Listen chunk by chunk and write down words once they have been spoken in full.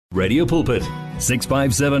Radio Pulpit,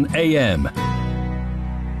 657 AM.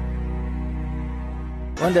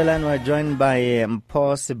 On the line, we're joined by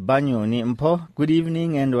Mpho Sibanyoni. Mpho, good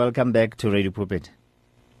evening and welcome back to Radio Pulpit.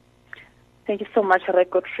 Thank you so much,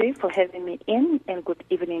 Godfrey, for having me in, and good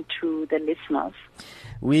evening to the listeners.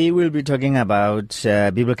 We will be talking about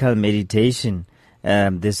biblical meditation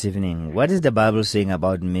this evening. What is the Bible saying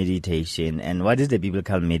about meditation, and what is the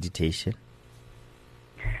biblical meditation?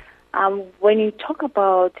 When you talk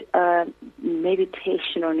about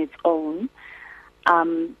meditation on its own,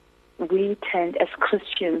 we tend, as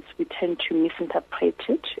Christians, we tend to misinterpret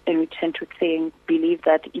it, and we tend to believe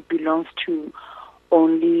that it belongs to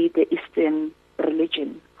only the Eastern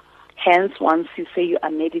religion. Hence, once you say you are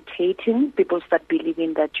meditating, people start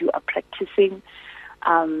believing that you are practicing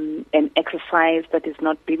an exercise that is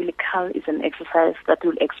not biblical. Is an exercise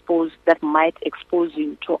that might expose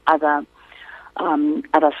you to other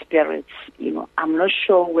spirits. I'm not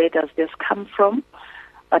sure where does this come from,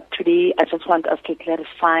 but today I just want us to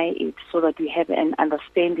clarify it so that we have an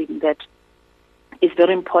understanding that it's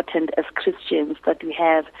very important as Christians that we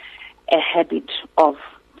have a habit of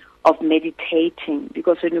meditating,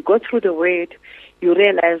 because when you go through the Word, you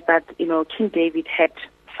realize that King David had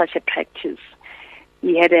such a practice.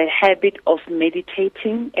 He had a habit of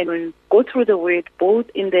meditating, and when you go through the Word, both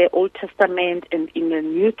in the Old Testament and in the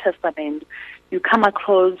New Testament, you come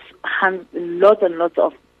across lots and lots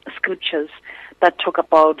of scriptures that talk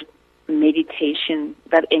about meditation,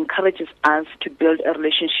 that encourages us to build a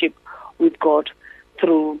relationship with God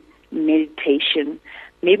through meditation.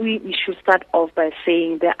 Maybe we should start off by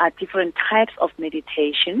saying there are different types of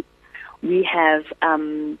meditation. We have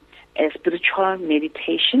a spiritual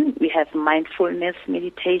meditation, we have mindfulness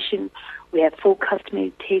meditation, we have focused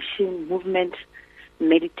meditation, movement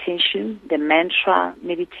meditation, the mantra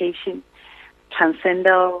meditation,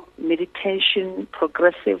 transcendental meditation,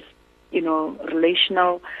 progressive,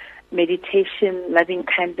 relational meditation, loving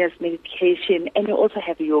kindness meditation, and you also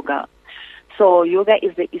have yoga. So yoga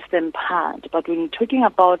is the Eastern part, but when you're talking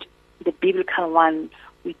about the biblical one,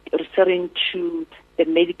 we're referring to the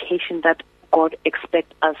meditation that God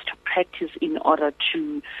expects us to practice in order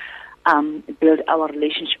to build our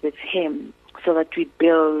relationship with Him, so that we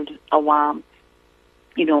build our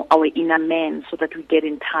inner man, so that we get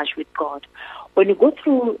in touch with God. When you go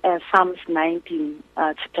through Psalms 19,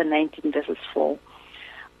 chapter 19, verses 4,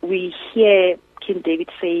 we hear King David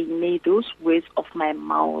saying, "May those words of my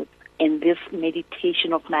mouth and this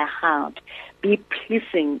meditation of my heart be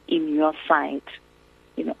pleasing in your sight."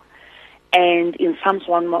 And in Psalms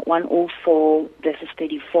 104, verses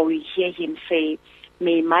 34, we hear him say,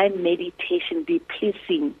 "May my meditation be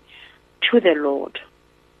pleasing to the Lord."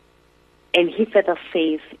 And he further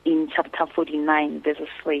says in chapter 49, verses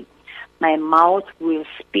 3, "My mouth will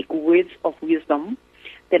speak words of wisdom.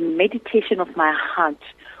 The meditation of my heart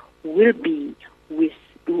will give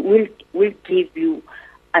you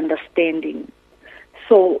understanding."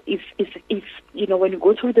 So if when you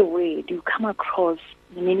go through the Word, you come across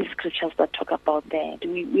many scriptures that talk about that.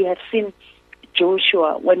 We have seen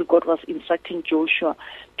Joshua, when God was instructing Joshua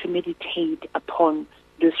to meditate upon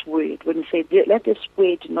this Word, when he said, "Let this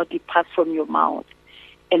Word not depart from your mouth,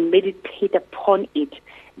 and meditate upon it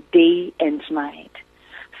day and night."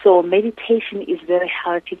 So meditation is very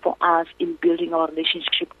healthy for us in building our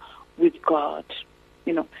relationship with God.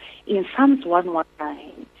 In Psalms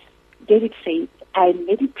 119, David says, "I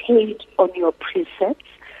meditate on your precepts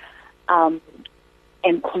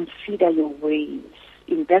and consider your ways."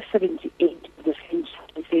 In verse 78, the same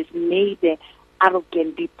chapter says, "May the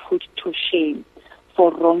arrogant be put to shame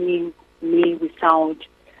for wronging me with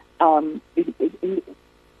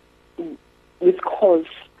cause,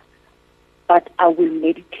 but I will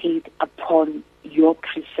meditate upon your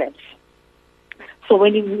precepts." So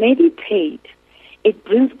when you meditate, it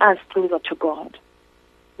brings us closer to God,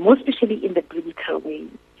 most especially in the biblical way.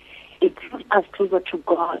 It brings us closer to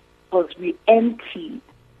God because we empty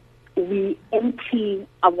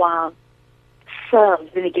ourselves,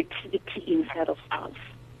 the negativity inside of us.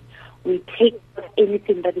 We take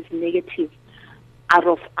anything that is negative out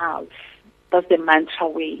of us. That's the mantra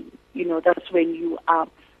way. That's when you are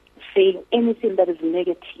saying anything that is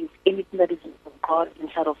negative, anything that is God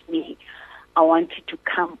inside of me, I want it to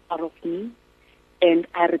come out of me, and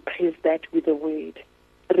I replace that with the Word.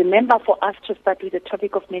 Remember, for us to start with the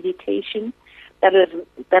topic of meditation, that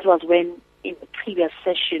was when, in the previous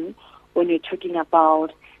session, when you're talking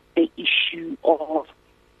about the issue of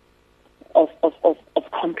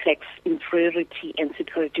complex inferiority and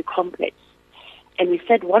superiority complex. And we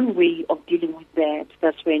said one way of dealing with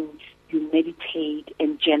that's when you meditate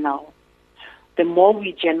and journal. The more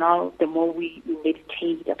we journal, the more we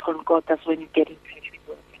meditate upon God, that's when you get in touch with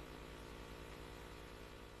God.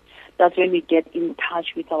 That's when we get in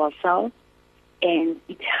touch with ourselves, and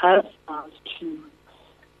it helps us to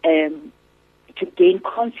gain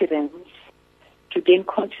confidence,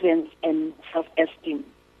 and self-esteem.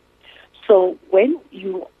 So when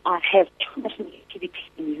you have too much negativity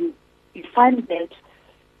in you, you find that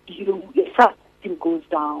your self-esteem goes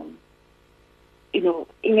down. You know,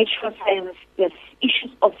 in actual science, the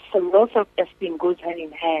issues of low self-esteem goes hand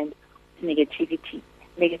in hand with negativity,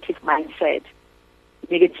 negative mindset,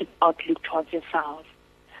 negative outlook towards yourself.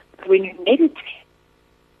 But when you meditate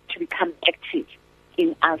to become active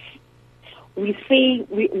in us, we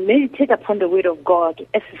meditate upon the Word of God.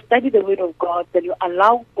 As you study the Word of God, then you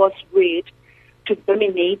allow God's Word to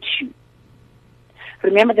dominate you.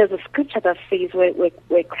 Remember, there's a scripture that says,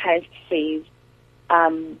 where Christ says,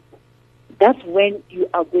 that's when you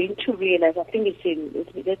are going to realize, I think it's in,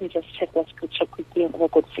 let me just check that scripture quickly and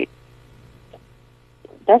what God said.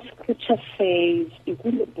 That scripture says, it's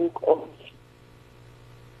in the book of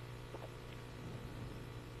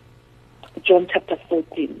John chapter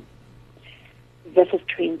 14, verses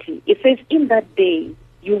 20. It says, in that day,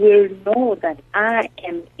 you will know that I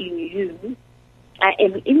am in you, I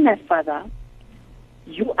am in my Father,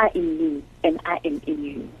 you are in me, and I am in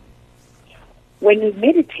you. When you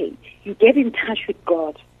meditate, you get in touch with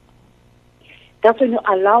God. That's when you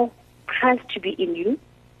allow Christ to be in you,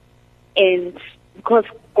 and because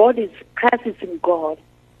Christ is in God,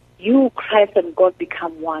 you, Christ, and God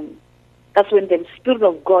become one. That's when the Spirit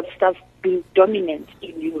of God starts being dominant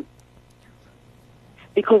in you.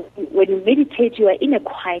 Because when you meditate, you are in a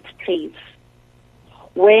quiet place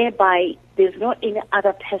whereby there's not any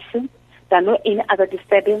other person, there are not any other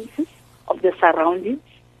disturbances of the surroundings,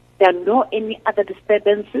 there are no any other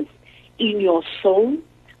disturbances in your soul,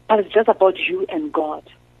 but it's just about you and God.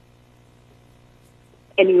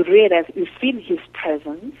 And you realize, you feel His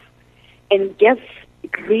presence, and gets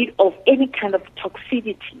rid of any kind of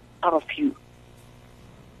toxicity out of you.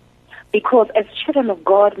 Because as children of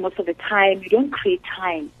God, most of the time, you don't create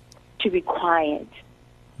time to be quiet.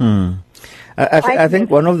 I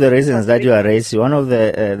think one of the reasons that you are raising, one of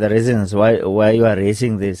the reasons why you are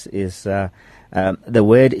raising this is the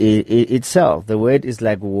word itself. The word is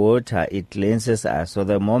like water; it cleanses us. So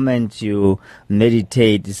the moment you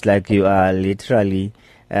meditate, it's like you are literally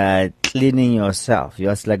cleaning yourself.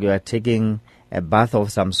 It's like you are taking a bath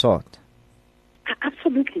of some sort.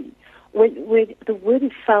 Absolutely. When the word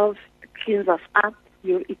itself cleans us up,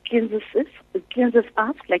 it cleanses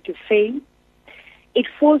us, like you're saying. It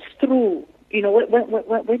falls through. You know,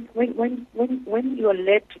 when you are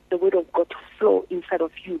let the word of God to flow inside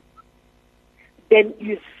of you, then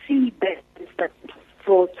you see that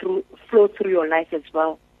flow through your life as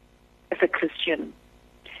well as a Christian,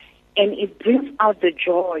 and it brings out the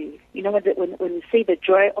joy. You know, when we say the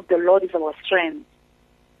joy of the Lord is our strength.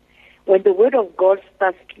 When the word of God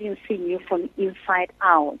starts cleansing you from inside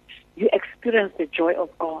out, you experience the joy of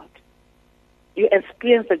God. You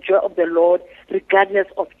experience the joy of the Lord regardless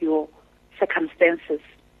of your circumstances.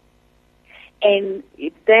 And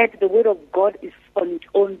that the word of God is on its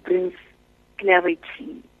own brings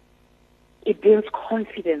clarity. It brings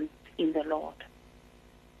confidence in the Lord.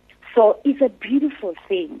 So it's a beautiful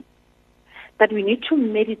thing that we need to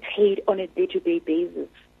meditate on a day-to-day basis.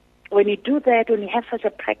 When you do that, when you have such a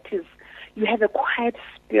practice, you have a quiet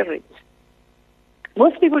spirit.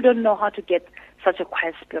 Most people don't know how to get such a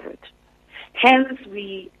quiet spirit. Hence,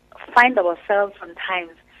 we find ourselves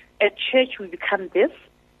sometimes at church we become this,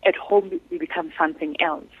 at home we become something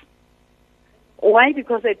else. Why?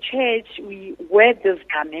 Because at church we wear this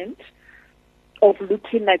garment of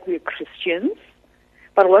looking like we're Christians,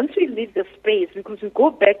 but once we leave the space, because we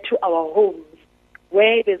go back to our homes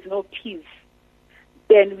where there's no peace,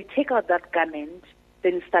 then we take out that garment,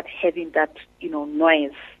 then we start having that,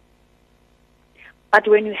 noise. But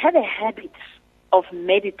when you have a habit of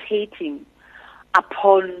meditating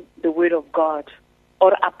upon the Word of God,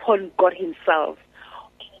 or upon God Himself, or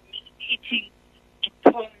meditating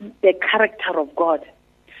upon the character of God,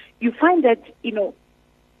 you find that,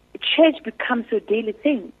 church becomes your daily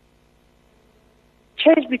thing.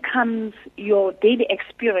 Church becomes your daily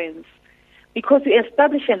experience, because you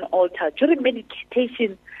establish an altar. During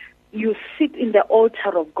meditation, you sit in the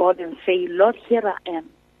altar of God and say, Lord, here I am.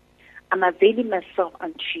 I'm availing myself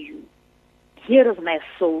unto you. Here is my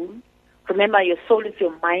soul. Remember, your soul is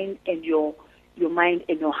your mind and your mind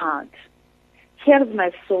and your heart. Here is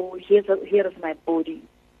my soul. Here is my body,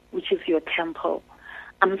 which is your temple.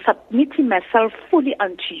 I'm submitting myself fully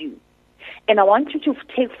unto you. And I want you to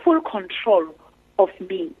take full control of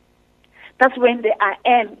me. That's when the I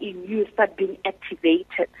am in you start being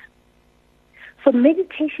activated. So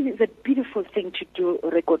meditation is a beautiful thing to do,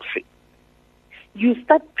 Godfrey. You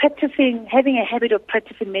start practicing, having a habit of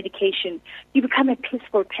practicing meditation, you become a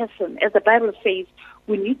peaceful person. As the Bible says,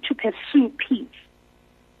 we need to pursue peace.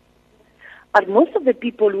 But most of the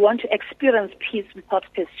people want to experience peace without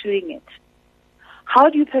pursuing it. How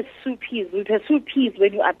do you pursue peace? You pursue peace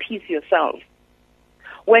when you are peace yourself.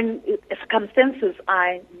 When circumstances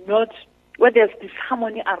are not, where there's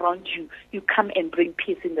disharmony around you, you come and bring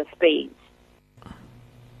peace in the space.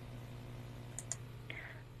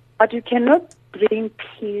 But you cannot bring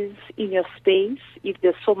peace in your space if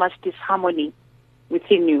there's so much disharmony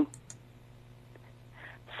within you.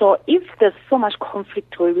 So if there's so much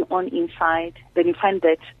conflict going on inside, then you find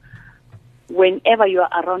that whenever you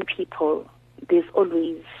are around people, there's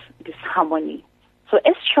always disharmony. So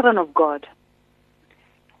as children of God,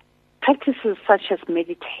 practices such as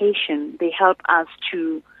meditation, they help us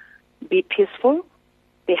to be peaceful.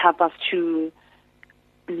 They help us to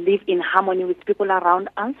live in harmony with people around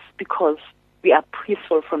us because we are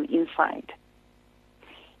peaceful from inside.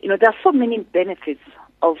 You know, there are so many benefits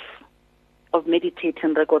of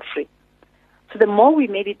meditating, Godfrey. So the more we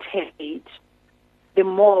meditate, the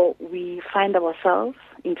more we find ourselves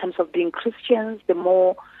in terms of being Christians, the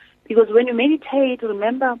more, because when you meditate,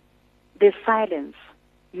 remember, there's silence.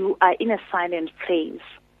 You are in a silent place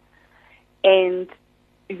and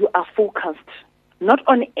you are focused not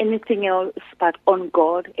on anything else but on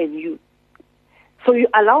God and you. So you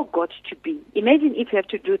allow God to be. Imagine if you have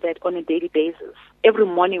to do that on a daily basis. Every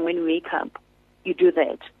morning when you wake up, you do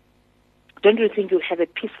that. Don't you think you'll have a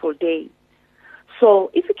peaceful day?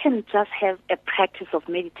 So if you can just have a practice of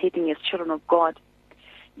meditating as children of God,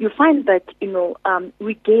 you find that,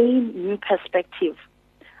 we gain new perspective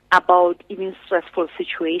about even stressful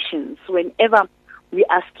situations. Whenever we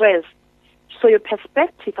are stressed, so your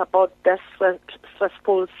perspective about that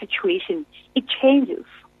stressful situation, it changes.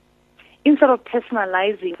 Instead of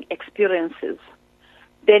personalizing experiences,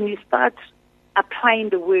 then you start applying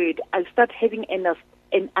the word and start having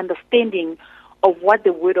an understanding of what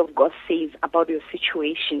the word of God says about your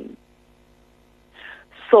situation.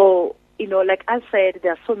 So, like I said,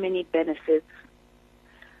 there are so many benefits.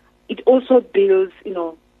 It also builds,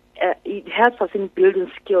 it helps us in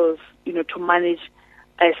building skills, to manage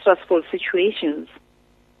stressful situations.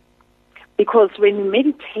 Because when you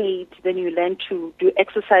meditate, then you learn to do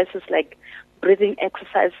exercises like breathing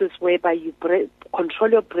exercises whereby you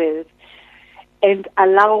control your breath and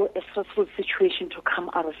allow a stressful situation to come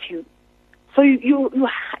out of you. So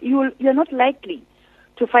you're not likely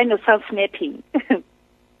to find yourself snapping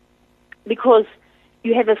because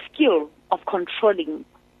you have a skill of controlling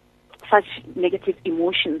such negative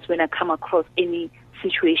emotions when I come across any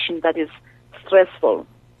situation that is stressful.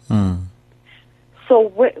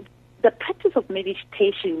 So the practice of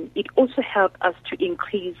meditation, it also helps us to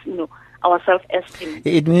increase, our self-esteem.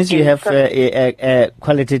 It means you have a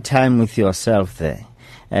quality time with yourself there.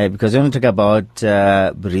 Because when we talk about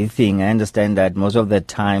breathing, I understand that most of the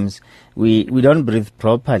times we don't breathe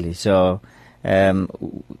properly. So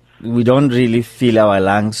we don't really fill our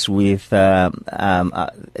lungs with the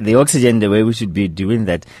oxygen the way we should be doing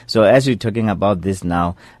that. So as we're talking about this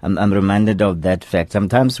now, I'm reminded of that fact.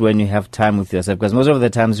 Sometimes when you have time with yourself, because most of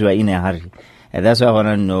the times you are in a hurry, and that's why I want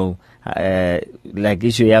to know, like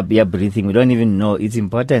issue your breathing, we don't even know its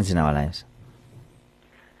importance in our lives.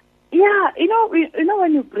 Yeah,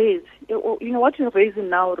 when you breathe, what you're raising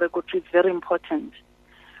now, Rekotu, is very important.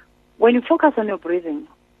 When you focus on your breathing,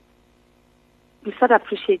 you start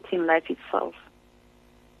appreciating life itself.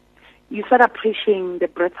 You start appreciating the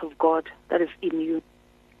breath of God that is in you.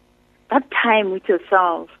 That time with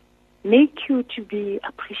yourself make you to be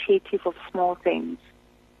appreciative of small things.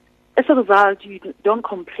 As a result, you don't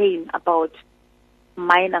complain about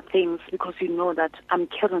minor things because you know that I'm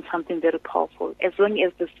carrying something very powerful. As long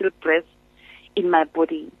as there's still breath in my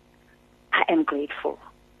body, I am grateful.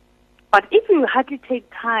 But if you hardly take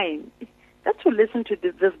time just to listen to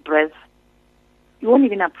this breath, you won't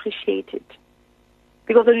even appreciate it.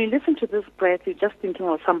 Because when you listen to this breath, you're just thinking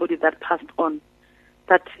of somebody that passed on.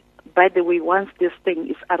 That, by the way, once this thing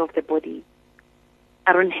is out of the body,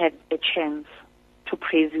 I don't have a chance to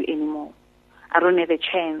praise you anymore. I don't have a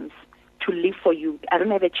chance to live for you. I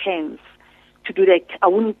don't have a chance to do that. I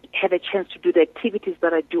wouldn't have a chance to do the activities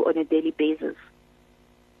that I do on a daily basis.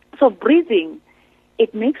 So breathing,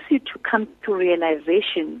 it makes you to come to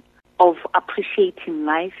realization of appreciating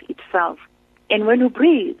life itself. And when you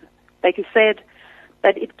breathe, like you said,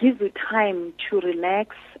 that it gives you time to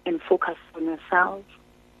relax and focus on yourself,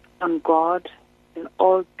 on God, and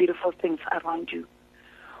all beautiful things around you.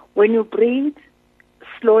 When you breathe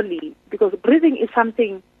slowly, because breathing is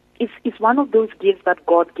something, it's one of those gifts that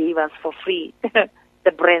God gave us for free,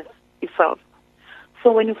 the breath itself.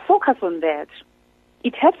 So when you focus on that,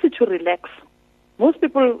 it helps you to relax. Most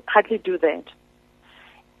people hardly do that.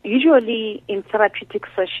 Usually in therapeutic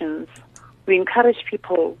sessions, we encourage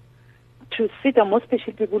people to sit down, most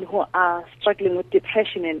especially people who are struggling with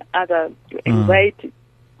depression and other anxiety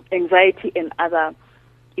and other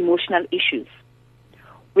emotional issues.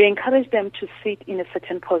 We encourage them to sit in a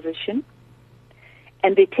certain position,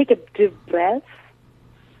 and they take a deep breath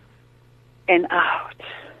and out,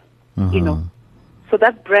 So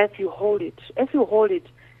that breath, you hold it. As you hold it,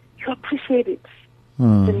 you appreciate it.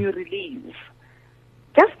 Then you release.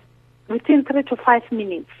 Just within 3 to 5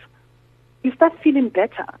 minutes, you start feeling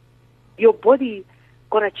better. Your body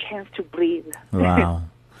got a chance to breathe. Wow.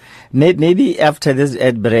 Maybe after this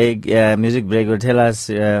music break, will tell us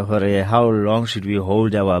how long should we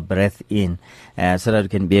hold our breath in so that we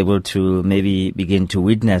can be able to maybe begin to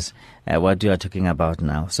witness what you are talking about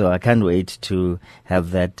now. So I can't wait to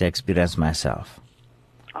have that experience myself.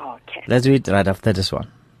 Okay. Let's do it right after this one.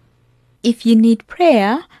 If you need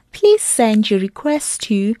prayer, please send your request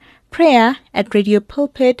to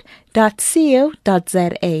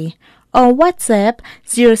prayer@radiopulpit.co.za or WhatsApp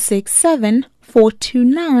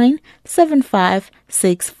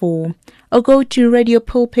 067-429-7564 or go to Radio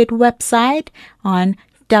Pulpit website on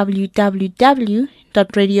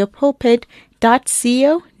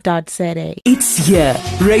www.radiopulpit.co.za. It's here.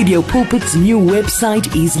 Radio Pulpit's new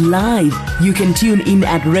website is live. You can tune in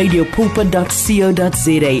at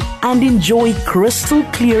radiopulpit.co.za and enjoy crystal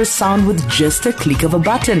clear sound with just a click of a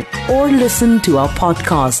button, or listen to our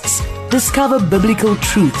podcasts. Discover biblical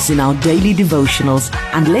truths in our daily devotionals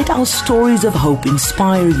and let our stories of hope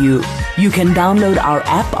inspire you. You can download our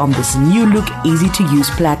app on this new look, easy-to-use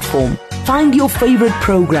platform. Find your favorite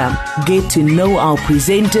program, get to know our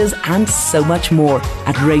presenters, and so much more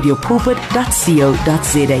at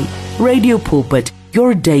radiopulpit.co.za. Radio Pulpit,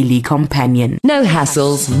 your daily companion. No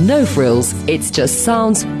hassles, no frills. It's just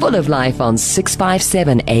sounds full of life on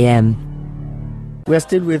 657 AM. We're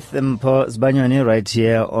still with Mpho Sibanyoni right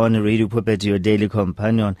here on Radio Pulpit, your daily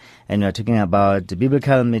companion, and we're talking about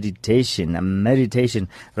biblical meditation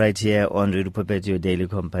right here on Radio Pulpit, your daily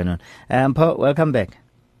companion. Mpho, welcome back.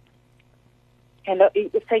 Hello,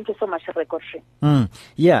 thank you so much, Godfrey.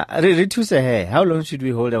 Yeah, how long should we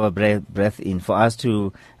hold our breath in for us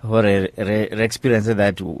to experience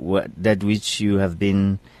that which you have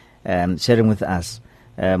been sharing with us?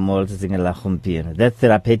 That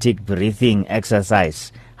therapeutic breathing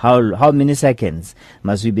exercise. How many seconds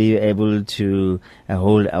must we be able to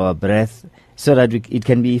hold our breath so that it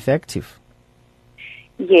can be effective?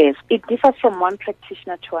 Yes, it differs from one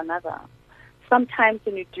practitioner to another. Sometimes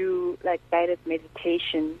when you do like guided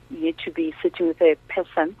meditation, you need to be sitting with a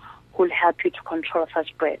person who will help you to control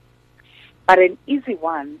such breath. But an easy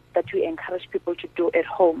one that we encourage people to do at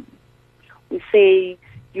home, we say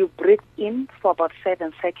you breathe in for about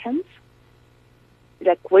 7 seconds.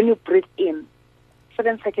 Like when you breathe in,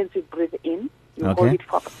 7 seconds you breathe in, you hold it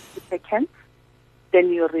for about 2 seconds, then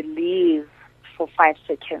you release for 5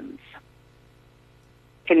 seconds.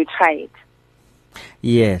 Can you try it?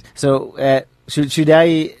 Yeah. So should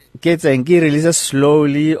I get release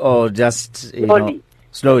slowly or just slowly?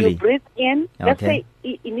 Slowly. You breathe in. Let's say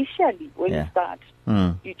initially when you start,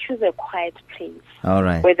 you choose a quiet place. All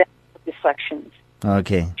right. Where there are no distractions.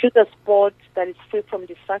 Okay. Choose a spot that is free from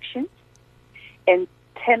distractions and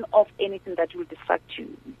turn off anything that will distract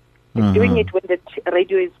you. Doing it when the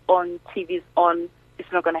radio is on, TV is on,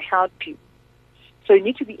 it's not going to help you. So you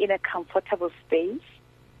need to be in a comfortable space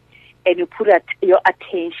and you put your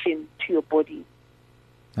attention to your body.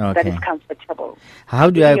 That is comfortable.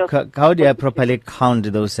 How do I properly count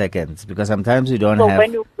those seconds? Because sometimes you don't have. So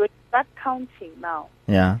when you start counting now,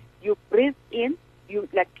 you breathe in.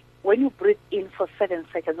 When you breathe in for 7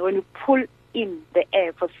 seconds, when you pull in the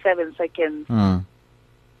air for 7 seconds,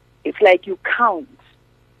 it's like you count.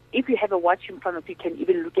 If you have a watch in front of you, can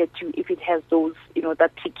even look at you if it has those,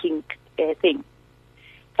 that ticking thing.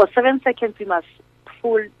 For 7 seconds, you must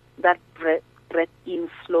pull that breath in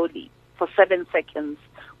slowly for 7 seconds,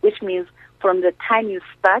 which means from the time you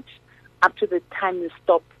start up to the time you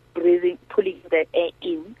stop breathing, pulling the air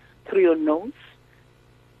in through your nose,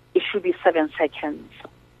 it should be 7 seconds.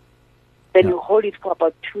 Then you hold it for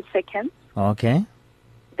about 2 seconds. Okay.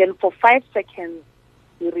 Then for 5 seconds,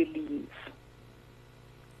 you release.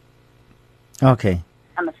 Okay.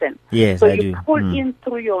 Understand? Yes, so I you do. Pull in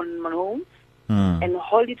through your nose and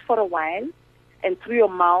hold it for a while, and through your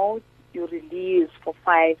mouth, you release for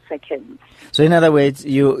 5 seconds. So in other words,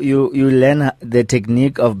 you learn the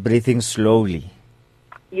technique of breathing slowly.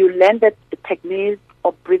 You learn that technique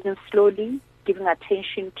of breathing slowly, putting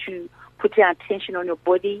attention on your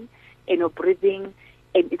body and your breathing,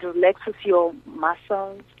 and it relaxes your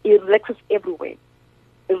muscles. It relaxes everywhere.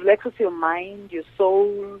 It relaxes your mind, your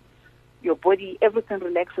soul, your body. Everything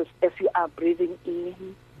relaxes as you are breathing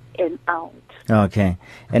in and out. Okay.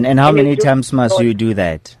 And how many times must you do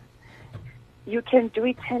that? You can do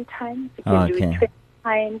it 10 times. You can do it 20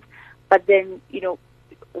 times. But then,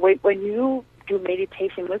 when you do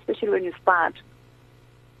meditation, especially when you start,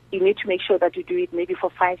 you need to make sure that you do it maybe for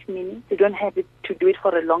 5 minutes. You don't have to do it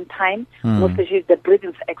for a long time, especially the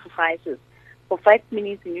breathing exercises. For 5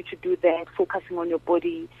 minutes, you need to do that, focusing on your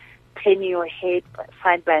body, turning your head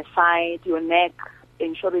side by side, your neck,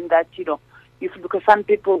 ensuring that, because some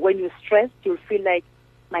people, when you're stressed, you'll feel like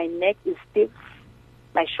my neck is stiff,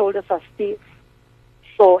 my shoulders are stiff.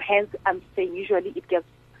 So hence, I'm saying usually it gets,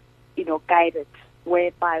 guided,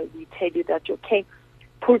 whereby we tell you that, okay,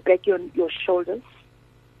 pull back your shoulders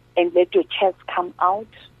and let your chest come out.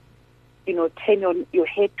 Turn your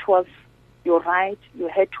head towards your right, your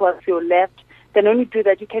head towards your left. Then when you do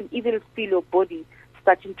that, you can even feel your body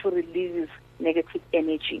starting to release negative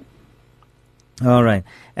energy. All right.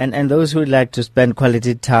 And those who would like to spend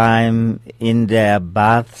quality time in their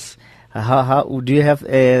baths, how do you have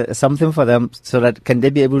something for them so that can they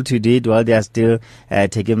be able to do it while they are still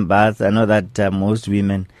taking baths? I know that most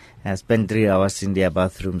women spend 3 hours in their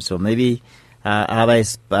bathroom, so maybe have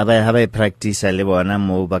I practice a little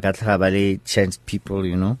more, but I change people,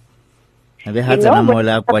 Have you had some more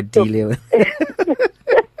like what deal?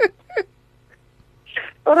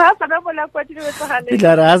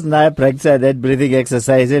 Practice that breathing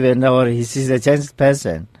exercise, even though he's a changed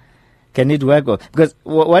person. Can it work? Because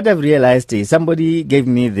what I've realized is somebody gave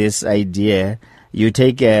me this idea. You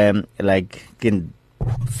take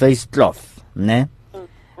face cloth, ne?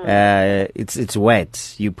 It's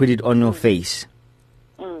wet. You put it on your face.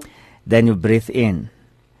 Then you breathe in.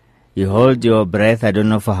 You hold your breath, I don't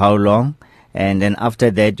know for how long, and then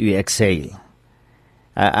after that you exhale.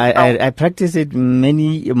 I practiced it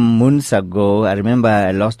many months ago. I remember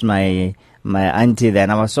I lost my auntie then.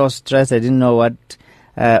 I was so stressed. I didn't know what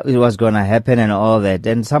it was going to happen and all that.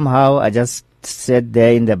 And somehow I just sat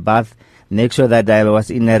there in the bath, make sure that I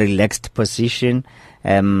was in a relaxed position.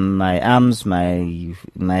 My arms, my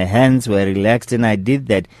hands were relaxed, and I did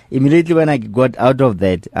that. Immediately when I got out of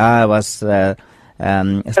that, I was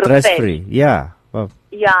stress-free. Yeah. Well,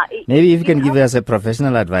 maybe if you can give us a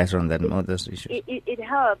professional advice on that, on those issues. It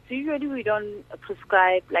helps. Usually we don't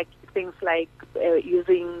prescribe things like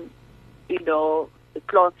using,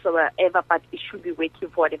 cloths or whatever, but it should be working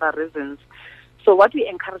for whatever reasons. So what we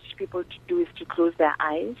encourage people to do is to close their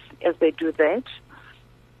eyes as they do that,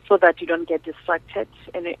 so that you don't get distracted.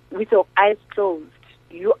 And with your eyes closed,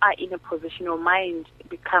 you are in a position, your mind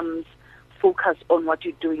becomes focused on what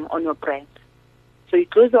you're doing, on your breath. So you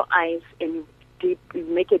close your eyes and you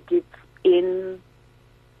make a deep in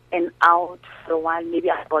and out for a while, maybe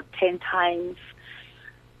about 10 times,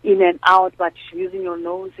 in and out, but using your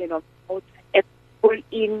nose and your mouth. And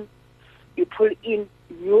you pull in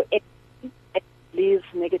new energy and release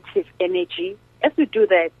negative energy. As you do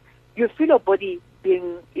that, you feel your body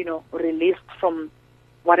being, released from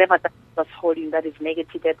whatever that was holding that is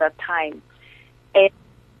negative at that time. And,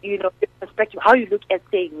 the perspective, how you look at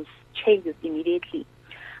things changes immediately.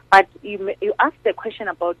 But you asked the question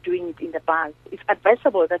about doing it in the bath. It's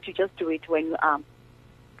advisable that you just do it when you are,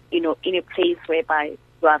 in a place whereby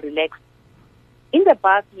you are relaxed. In the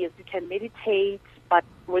bath, yes, you can meditate, but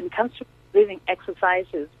when it comes to breathing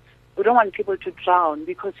exercises, we don't want people to drown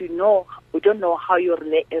because we don't know how your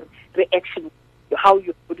reaction, how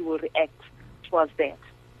your body will react towards that.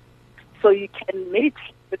 So you can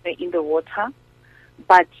meditate in the water,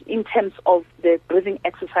 but in terms of the breathing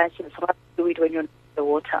exercises, rather do it when you're in the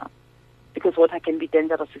water, because water can be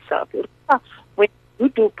dangerous itself. When you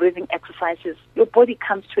do breathing exercises, your body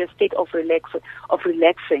comes to a state of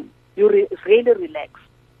relaxing. You really relax.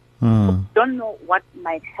 You don't know what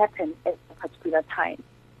might happen at a particular time.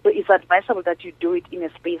 So it's advisable that you do it in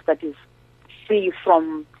a space that is free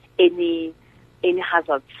from any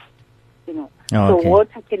hazards. So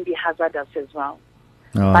water can be hazardous as well.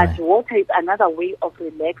 But water is another way of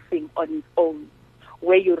relaxing on its own,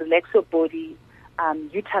 where you relax your body,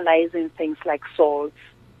 utilizing things like salt.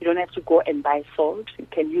 You don't have to go and buy salt. You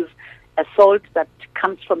can use a salt that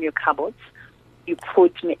comes from your cupboards. You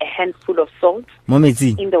put a handful of salt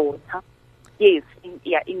in the water. Yes, in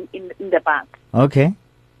the bath. Okay.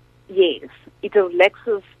 Yes, it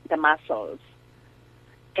relaxes the muscles.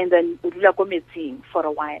 And then for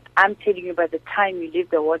a while. I'm telling you, by the time you leave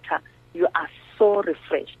the water, you are so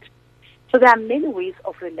refreshed. So there are many ways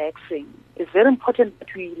of relaxing. It's very important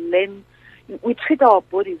that we learn, we treat our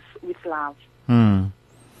bodies with love. The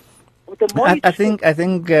more I think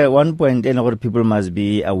one point a lot of people must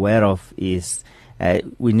be aware of is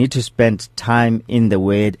we need to spend time in the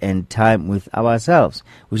Word and time with ourselves.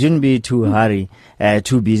 We shouldn't be too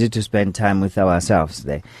too busy to spend time with ourselves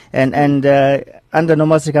there. And under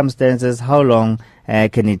normal circumstances, how long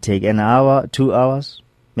can it take? An hour, 2 hours?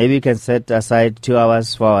 Maybe we can set aside 2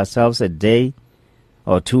 hours for ourselves a day,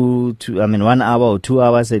 or 1 hour or 2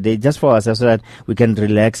 hours a day, just for ourselves, so that we can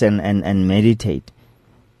relax and meditate.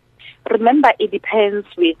 Remember, it depends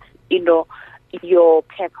with, your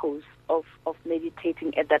purpose of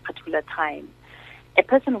meditating at that particular time. A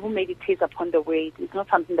person who meditates upon the Word is not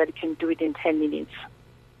something that you can do it in 10 minutes.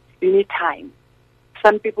 You need time.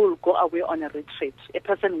 Some people will go away on a retreat. A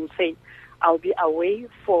person will say, I'll be away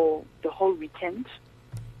for the whole weekend.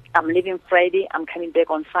 I'm leaving Friday. I'm coming back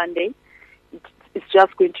on Sunday. It's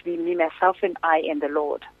just going to be me, myself, and I, and the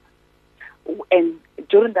Lord. And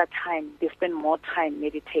during that time, they spend more time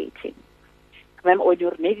meditating. Remember, when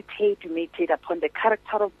you meditate upon the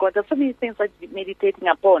character of God. There's so many things that you're meditating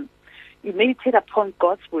upon. You meditate upon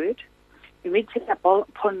God's Word. You meditate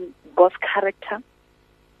upon God's character.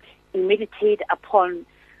 You meditate upon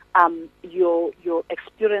your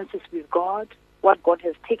experiences with God, what God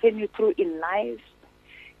has taken you through in life.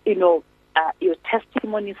 Your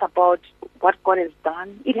testimonies about what God has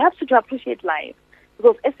done. It helps you to appreciate life.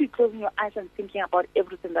 Because as you're closing your eyes and thinking about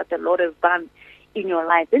everything that the Lord has done in your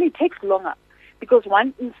life, then it takes longer, because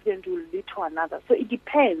one incident will lead to another. So it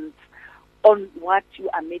depends on what you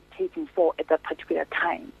are meditating for at that particular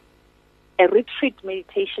time. A retreat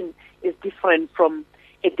meditation is different from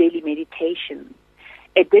a daily meditation.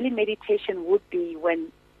 A daily meditation would be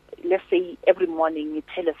when, let's say, every morning you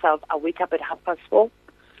tell yourself, I wake up at 4:30,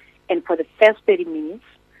 and for the first 30 minutes,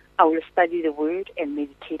 I will study the Word and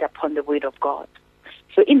meditate upon the Word of God.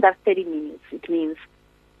 So in that 30 minutes, it means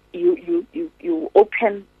you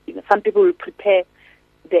open, some people will prepare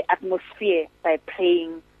the atmosphere by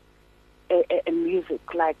playing a music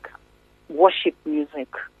like worship music,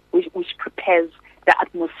 which prepares the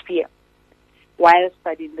atmosphere while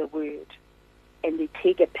studying the Word. And they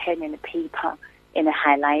take a pen and a paper and a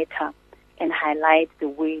highlighter and highlight the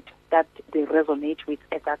Word that they resonate with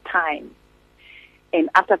at that time. And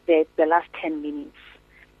after that, the last 10 minutes,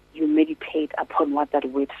 you meditate upon what that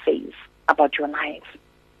Word says about your life.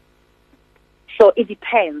 So it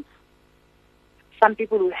depends. Some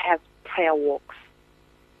people will have prayer walks,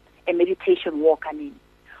 a meditation walk,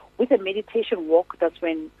 With a meditation walk, that's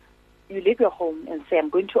when you leave your home and say, I'm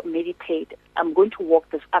going to meditate, I'm going to walk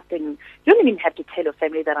this afternoon. You don't even have to tell your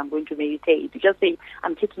family that I'm going to meditate. You just say,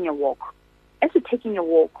 I'm taking a walk. As you're taking a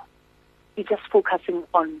walk, you're just focusing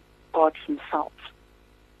on God Himself.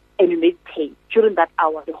 And you meditate during that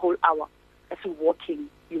hour, the whole hour. As you're walking,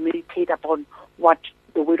 you meditate upon what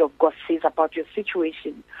the Word of God says about your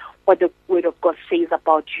situation, what the Word of God says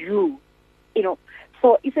about you.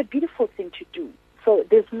 So it's a beautiful thing to do. So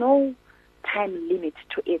there's no time limit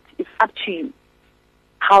to it. It's up to you.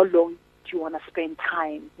 How long do you want to spend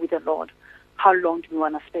time with the Lord? How long do you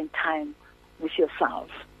want to spend time with yourself?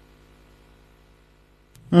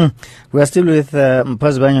 We are still with Mpho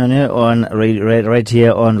Sibanyoni on right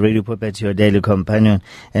here on Radio Pulpit, your daily companion,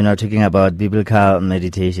 and we're talking about biblical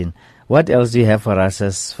meditation. What else do you have for us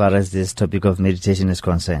as far as this topic of meditation is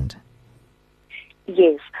concerned?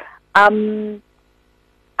 Yes. I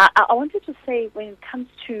wanted to say, when it comes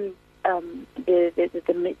to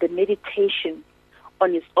the meditation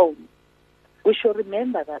on its own, we should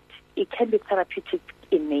remember that it can be therapeutic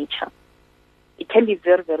in nature. It can be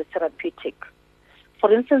very, very therapeutic.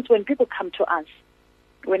 For instance, when people come to us,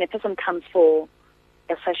 when a person comes for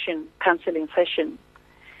a session, counseling session,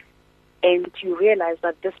 and you realize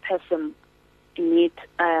that this person needs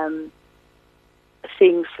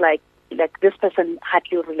things like this person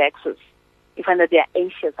hardly relaxes. You find that they are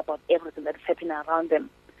anxious about everything that is happening around them.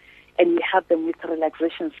 And we have them with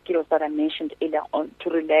relaxation skills that I mentioned earlier on, to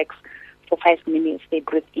relax for 5 minutes, they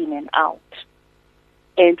breathe in and out.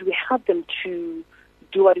 And we have them to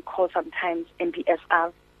do what we call sometimes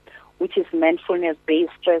MBSR, which is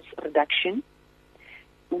mindfulness-based stress reduction,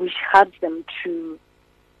 which helps them to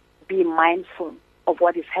be mindful of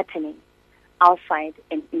what is happening outside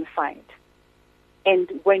and inside.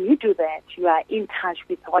 And when you do that, you are in touch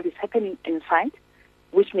with what is happening inside,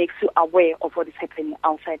 which makes you aware of what is happening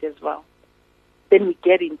outside as well. Then we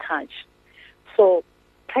get in touch. So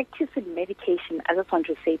practicing meditation, I just want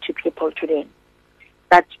to say to people today,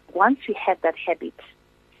 that once you have that habit,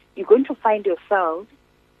 you're going to find yourself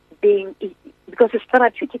being, because it's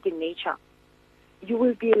therapeutic in nature, you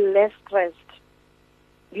will be less stressed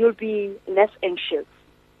you'll be less anxious.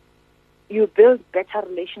 You build better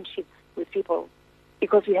relationships with people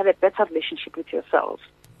because you have a better relationship with yourself.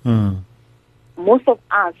 Most of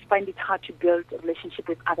us find it hard to build a relationship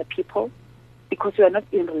with other people because we are not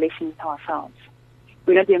in relation with ourselves.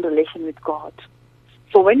 We're not in relation with God.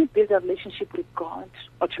 So when you build a relationship with God,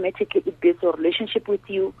 automatically it builds a relationship with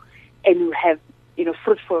you, and you have,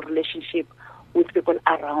 fruitful relationship with people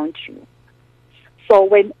around you. So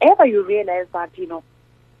whenever you realize that, it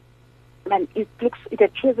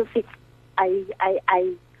appears as if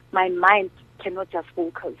my mind cannot just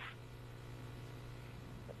focus.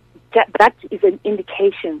 That is an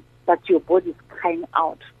indication that your body is crying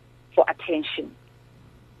out for attention.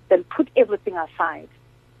 Then put everything aside,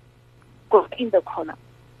 go in the corner,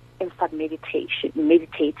 and start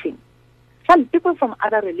meditating. Some people from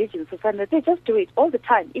other religions, they just do it all the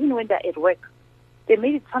time, even when they're at work. They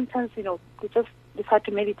meditate sometimes, they just decide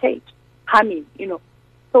to meditate, humming,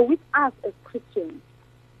 So with us as Christians,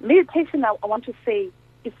 meditation, I want to say,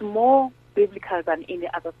 is more biblical than any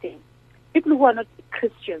other thing. People who are not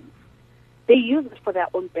Christians, they use it for their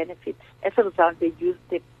own benefit. As a result, they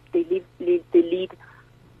lead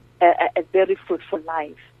a very fruitful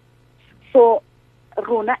life. So,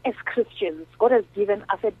 Rona, as Christians, God has given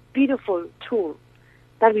us a beautiful tool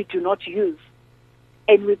that we do not use,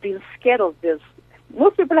 and we've been scared of this.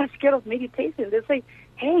 Most people are scared of meditation. They say,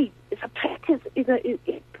 "Hey, it's a practice. It's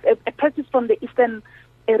a practice from the Eastern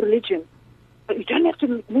religion. But you don't have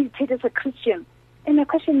to meditate as a Christian." And my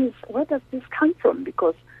question is, where does this come from?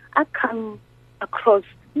 Because I come across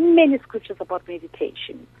many scriptures about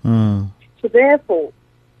meditation. So therefore,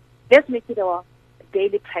 let's make it our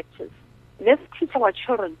daily practice. Let's teach our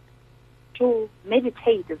children to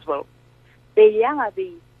meditate as well. The younger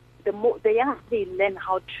they learn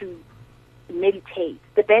how to meditate,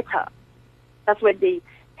 the better. That's when they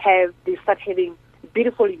start having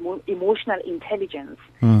beautiful emotional intelligence,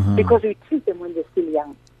 because we teach them when they're still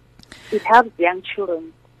young. It helps young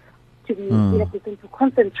children to be in a position to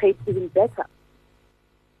concentrate even better.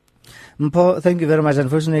 Mpho, thank you very much.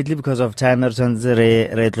 Unfortunately, because of time, but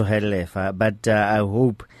I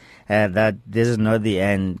hope that this is not the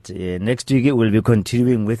end. Next week we'll be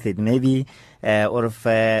continuing with it. Maybe,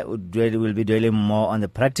 we'll be dwelling more on the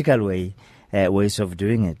practical ways of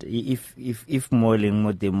doing it. If more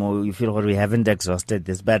you feel we haven't exhausted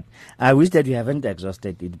this, but I wish that we haven't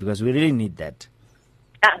exhausted it, because we really need that.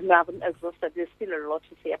 No, I haven't exhausted. There's still a lot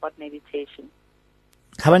to say about meditation.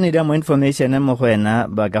 How need more information? They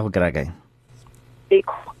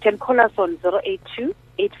can call us on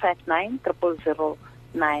 082-859-0009.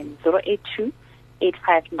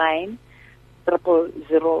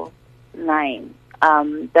 082-859-0009.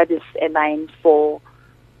 That is a line for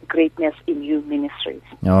Greatness in You Ministries.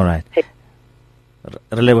 All right.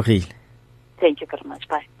 Thank you very much.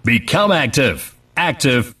 Bye. Become active.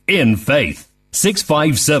 Active in faith.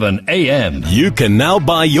 657 AM. You can now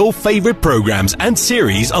buy your favorite programs and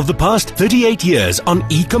series of the past 38 years on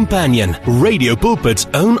eCompanion, Radio Pulpit's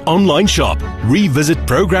own online shop. Revisit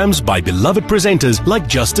programs by beloved presenters like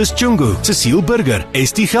Justice Chungu, Cecile Burger,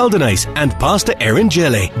 Esti Geldenhuys, and Pastor Aaron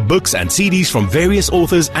Jelle. Books and CDs from various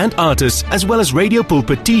authors and artists, as well as Radio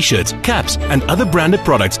Pulpit t-shirts, caps, and other branded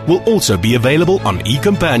products will also be available on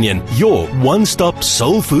eCompanion, your one-stop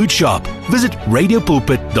soul food shop. Visit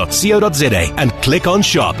radiopulpit.co.za and click on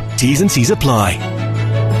shop. T's and C's apply.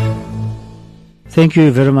 Thank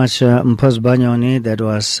you very much, Mpho Sibanyoni. That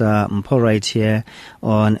was Mpho right here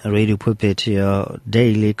on Radio Pulpit, your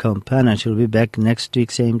daily companion. She'll be back next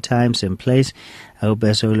week, same time, same place. I hope,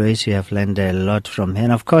 as always, you have learned a lot from her.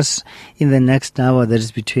 And of course, in the next hour, that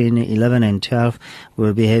is between 11 and 12,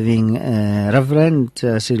 we'll be having Reverend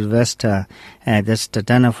Sylvester. That's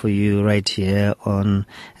Tatana for you right here on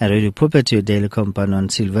Radio Pulpit, your daily companion.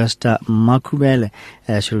 Sylvester Makubele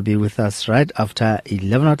she'll be with us right after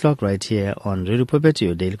 11 o'clock right here on Radio Pulpit,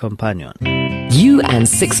 your daily companion. You and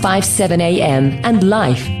 657 AM and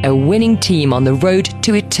life, a winning team on the road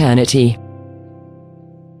to eternity.